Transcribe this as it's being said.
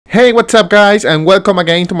Hey, what's up guys, and welcome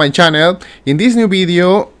again to my channel. In this new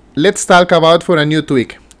video, let's talk about for a new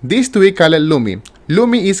tweak. This tweak called Lumi.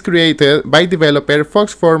 Lumi is created by developer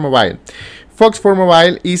Fox4Mobile.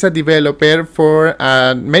 Fox4Mobile is a developer for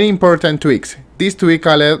many important tweaks. This tweak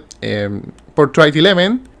called Portrait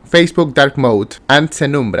 11, Facebook Dark Mode, and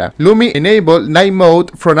Penumbra. Lumi enabled night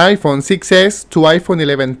mode from iPhone 6s to iPhone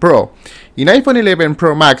 11 Pro. In iPhone 11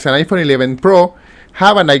 Pro Max and iPhone 11 Pro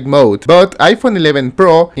have a night mode, but iPhone 11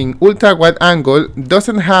 Pro in ultra wide angle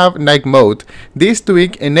doesn't have night mode. This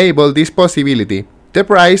tweak enabled this possibility. The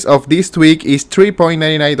price of this tweak is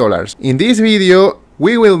 $3.99. In this video,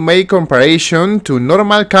 we will make comparison to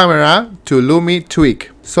normal camera to Lumi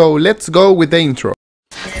tweak. So let's go with the intro.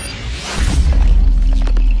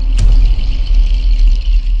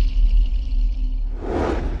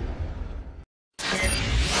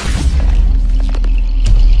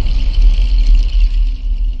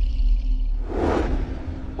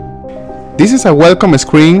 This is a welcome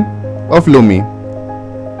screen of Lumi.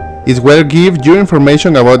 It will give you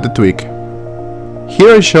information about the tweak.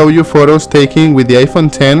 Here I show you photos taken with the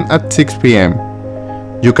iPhone 10 at 6 p.m.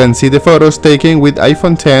 You can see the photos taken with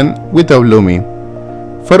iPhone 10 without Lumi.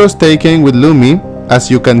 Photos taken with Lumi, as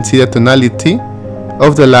you can see the tonality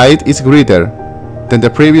of the light is greater than the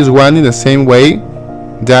previous one in the same way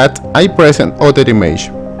that I present other image.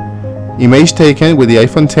 Image taken with the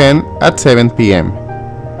iPhone 10 at 7 p.m.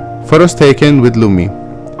 Photos taken with Lumi.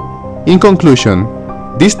 In conclusion,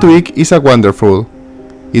 this tweak is a wonderful.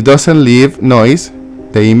 It doesn't leave noise,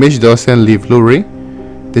 the image doesn't leave blurry,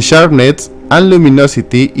 the sharpness and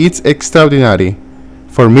luminosity is extraordinary.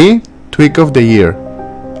 For me, tweak of the year.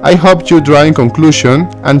 I hope you draw in conclusion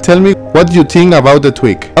and tell me what you think about the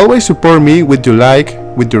tweak. Always support me with your like,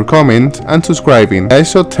 with your comment and subscribing. I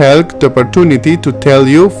also take the opportunity to tell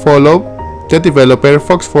you follow the developer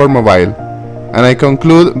Fox4Mobile. And I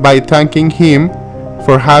conclude by thanking him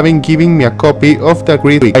for having given me a copy of the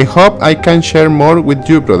great tweak. I hope I can share more with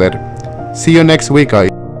you, brother. See you next week,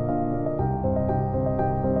 guys.